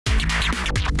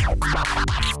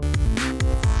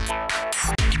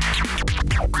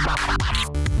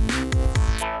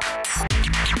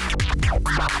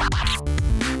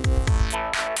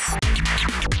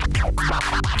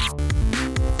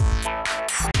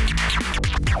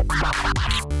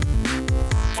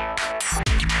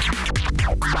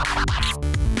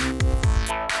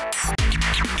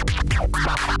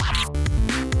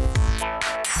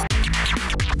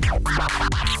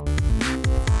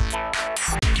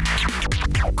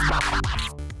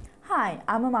Hi,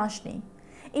 I'm Amashni.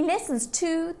 In lessons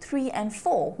 2, 3 and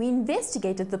 4, we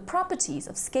investigated the properties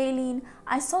of scalene,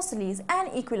 isosceles and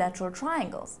equilateral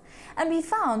triangles, and we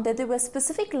found that there were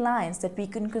specific lines that we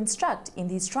can construct in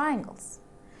these triangles.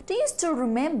 Do you still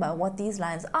remember what these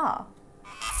lines are?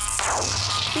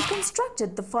 We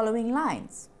constructed the following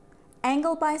lines.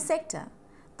 Angle bisector,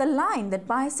 the line that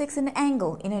bisects an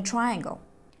angle in a triangle.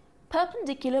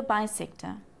 Perpendicular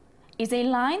bisector is a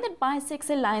line that bisects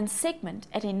a line segment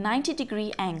at a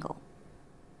 90-degree angle.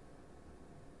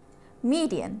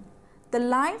 Median, the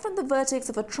line from the vertex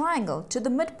of a triangle to the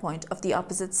midpoint of the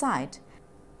opposite side.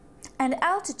 And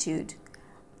altitude,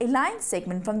 a line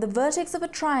segment from the vertex of a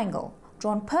triangle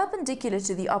drawn perpendicular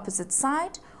to the opposite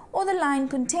side or the line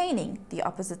containing the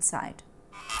opposite side.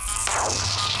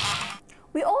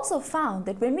 We also found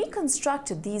that when we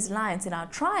constructed these lines in our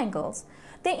triangles,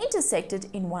 they intersected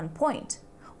in one point.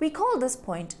 We call this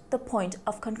point the point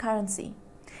of concurrency.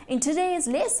 In today's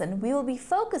lesson, we will be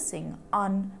focusing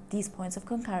on these points of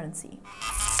concurrency.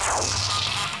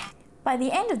 By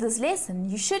the end of this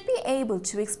lesson, you should be able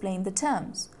to explain the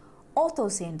terms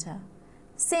orthocentre,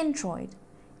 centroid,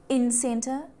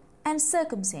 incentre, and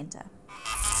circumcentre.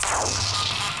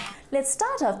 Let's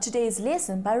start off today's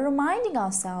lesson by reminding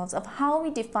ourselves of how we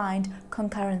defined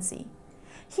concurrency.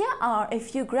 Here are a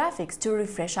few graphics to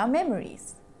refresh our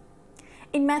memories.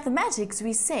 In mathematics,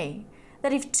 we say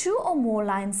that if two or more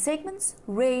line segments,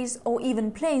 rays, or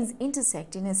even planes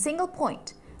intersect in a single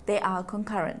point, they are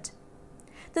concurrent.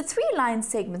 The three line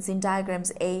segments in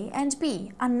diagrams A and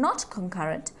B are not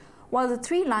concurrent, while the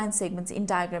three line segments in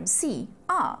diagram C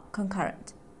are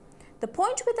concurrent. The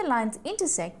point where the lines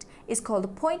intersect is called the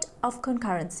point of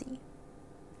concurrency.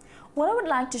 What I would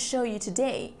like to show you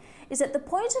today is that the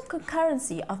point of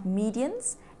concurrency of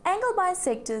medians, angle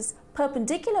bisectors,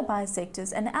 perpendicular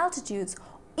bisectors, and altitudes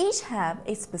each have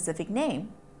a specific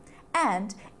name.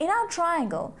 And in our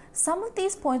triangle, some of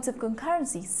these points of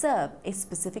concurrency serve a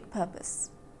specific purpose.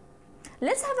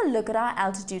 Let's have a look at our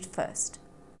altitude first.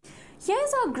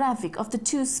 Here's our graphic of the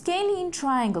two scalene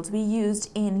triangles we used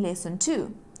in lesson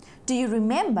 2. Do you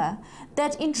remember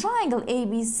that in triangle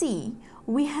ABC,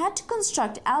 we had to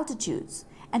construct altitudes,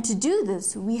 and to do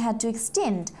this, we had to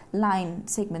extend line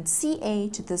segment CA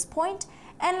to this point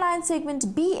and line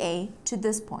segment BA to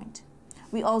this point.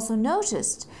 We also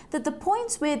noticed that the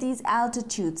points where these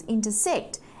altitudes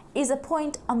intersect is a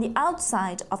point on the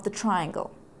outside of the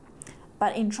triangle.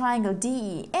 But in triangle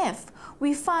DEF,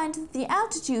 we find that the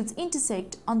altitudes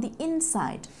intersect on the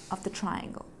inside of the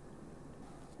triangle.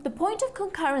 The point of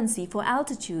concurrency for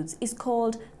altitudes is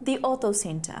called the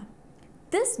orthocentre.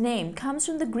 This name comes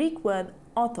from the Greek word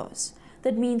orthos,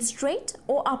 that means straight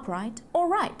or upright or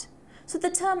right. So the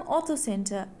term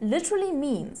orthocentre literally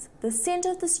means the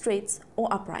center of the straights or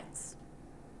uprights.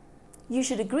 You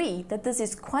should agree that this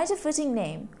is quite a fitting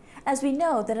name, as we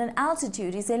know that an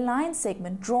altitude is a line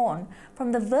segment drawn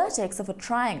from the vertex of a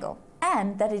triangle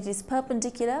and that it is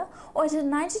perpendicular or at a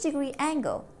 90-degree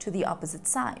angle to the opposite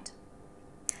side.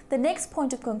 The next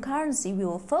point of concurrency we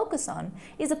will focus on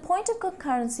is a point of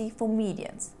concurrency for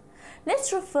medians.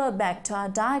 Let's refer back to our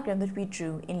diagram that we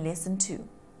drew in lesson 2.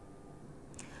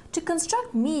 To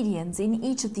construct medians in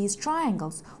each of these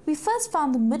triangles, we first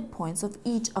found the midpoints of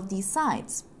each of these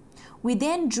sides. We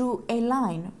then drew a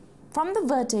line from the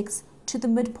vertex to the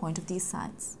midpoint of these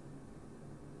sides.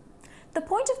 The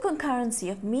point of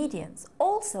concurrency of medians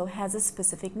also has a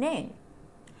specific name.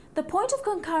 The point of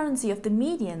concurrency of the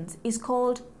medians is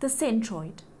called the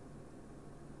centroid.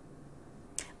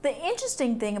 The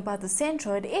interesting thing about the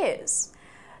centroid is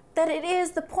that it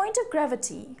is the point of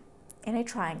gravity in a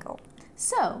triangle.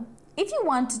 So, if you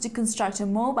wanted to construct a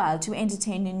mobile to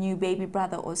entertain a new baby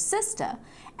brother or sister,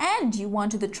 and you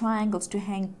wanted the triangles to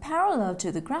hang parallel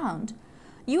to the ground,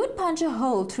 you would punch a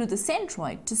hole through the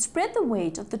centroid to spread the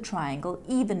weight of the triangle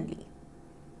evenly.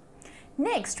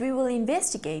 Next, we will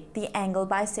investigate the angle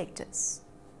bisectors.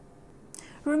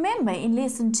 Remember, in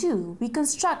lesson 2, we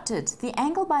constructed the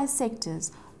angle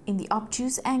bisectors in the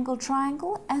obtuse angle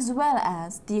triangle as well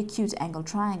as the acute angle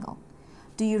triangle.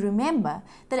 Do you remember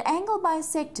that angle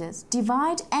bisectors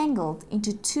divide angled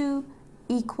into two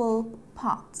equal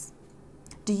parts?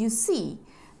 Do you see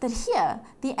that here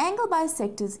the angle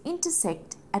bisectors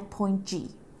intersect at point G.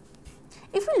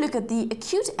 If we look at the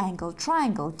acute angle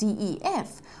triangle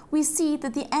DEF, we see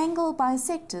that the angle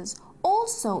bisectors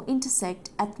also intersect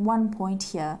at one point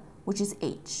here, which is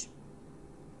H.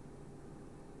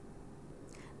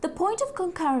 The point of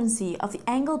concurrency of the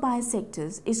angle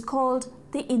bisectors is called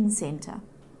the incentre.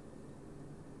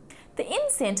 The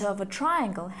incentre of a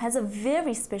triangle has a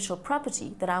very special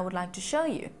property that I would like to show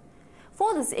you.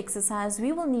 For this exercise,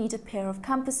 we will need a pair of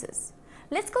compasses.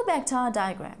 Let's go back to our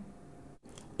diagram.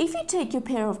 If you take your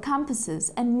pair of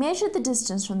compasses and measure the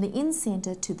distance from the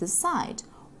incentre to the side,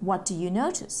 what do you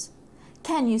notice?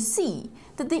 Can you see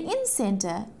that the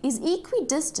incentre is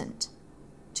equidistant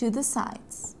to the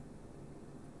sides?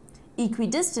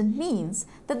 Equidistant means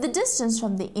that the distance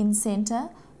from the incentre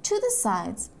to the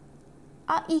sides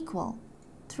are equal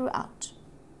throughout.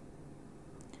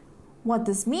 What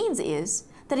this means is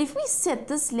that if we set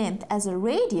this length as a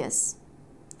radius,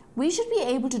 we should be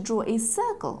able to draw a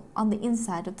circle on the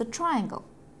inside of the triangle,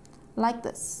 like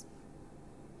this.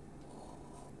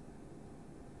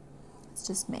 Let's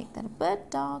just make that a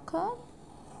bit darker.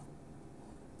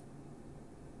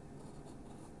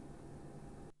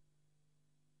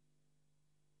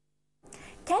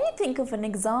 Can you think of an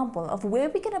example of where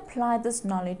we can apply this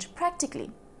knowledge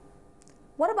practically?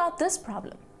 What about this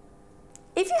problem?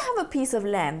 If you have a piece of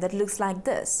land that looks like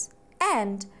this,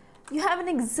 and you have an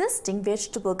existing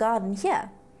vegetable garden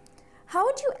here, how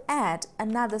would you add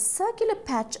another circular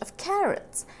patch of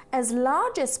carrots as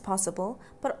large as possible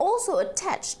but also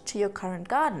attached to your current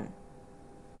garden?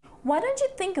 Why don't you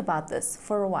think about this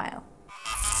for a while?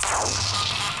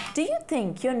 Do you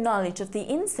think your knowledge of the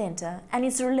incentre and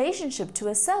its relationship to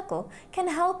a circle can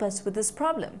help us with this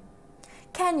problem?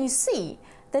 Can you see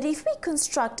that if we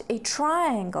construct a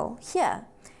triangle here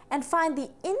and find the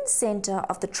incentre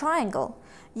of the triangle,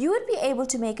 you would be able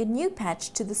to make a new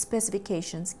patch to the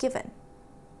specifications given?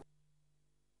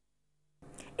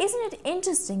 Isn't it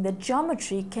interesting that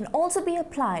geometry can also be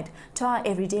applied to our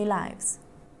everyday lives?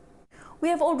 We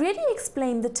have already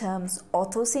explained the terms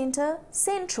orthocentre,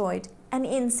 centroid, and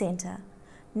incentre.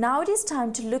 Now it is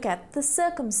time to look at the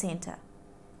circumcentre.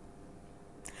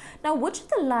 Now, which of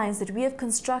the lines that we have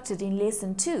constructed in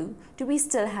lesson 2 do we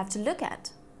still have to look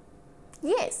at?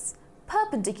 Yes,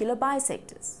 perpendicular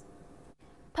bisectors.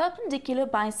 Perpendicular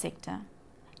bisector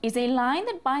is a line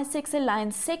that bisects a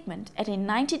line segment at a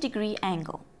 90-degree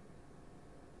angle.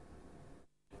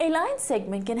 A line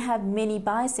segment can have many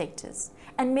bisectors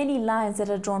and many lines that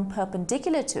are drawn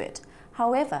perpendicular to it.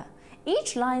 However,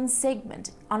 each line segment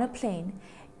on a plane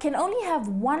can only have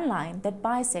one line that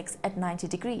bisects at 90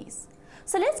 degrees.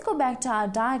 So let's go back to our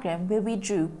diagram where we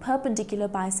drew perpendicular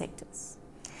bisectors.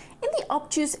 In the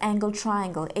obtuse angle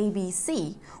triangle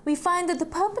ABC, we find that the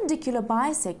perpendicular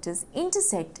bisectors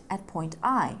intersect at point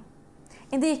I.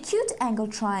 In the acute angle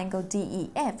triangle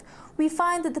DEF, we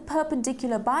find that the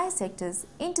perpendicular bisectors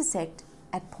intersect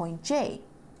at point J.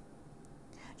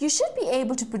 You should be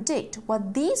able to predict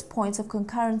what these points of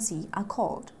concurrency are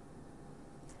called.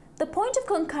 The point of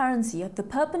concurrency of the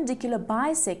perpendicular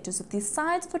bisectors of the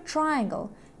sides of a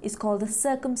triangle is called the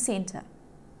circumcentre.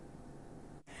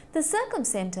 The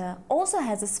circumcentre also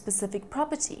has a specific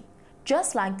property,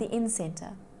 just like the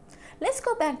incentre. Let's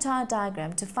go back to our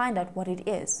diagram to find out what it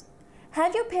is.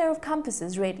 Have your pair of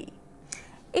compasses ready.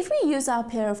 If we use our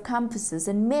pair of compasses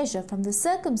and measure from the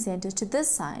circumcentre to this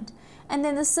side and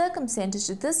then the circumcentre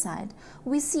to this side,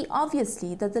 we see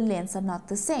obviously that the lengths are not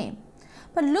the same.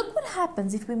 But look what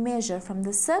happens if we measure from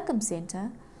the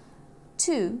circumcentre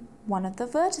to one of the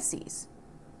vertices,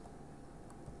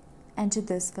 and to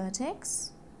this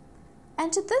vertex,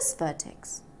 and to this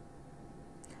vertex.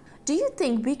 Do you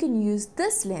think we can use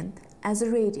this length as a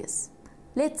radius?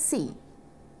 Let's see.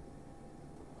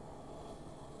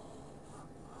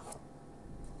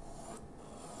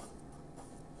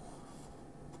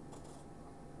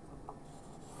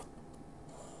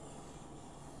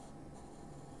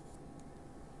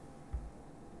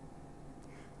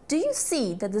 Do you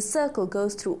see that the circle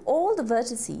goes through all the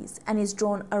vertices and is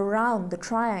drawn around the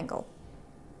triangle?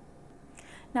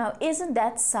 Now, isn't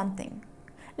that something?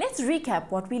 Let's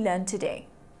recap what we learned today.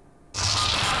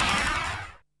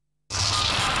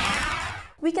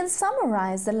 We can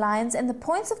summarize the lines and the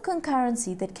points of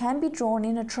concurrency that can be drawn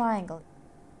in a triangle.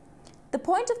 The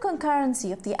point of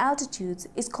concurrency of the altitudes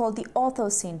is called the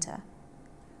orthocentre.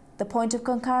 The point of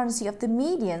concurrency of the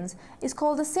medians is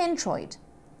called the centroid.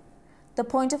 The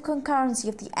point of concurrency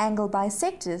of the angle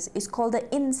bisectors is called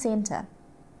the incentre.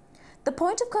 The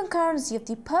point of concurrency of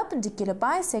the perpendicular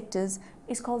bisectors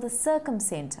is called the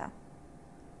circumcentre.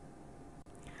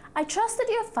 I trust that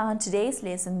you have found today's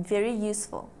lesson very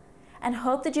useful and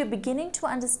hope that you're beginning to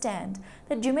understand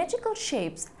that geometrical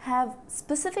shapes have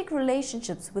specific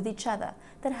relationships with each other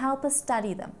that help us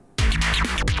study them.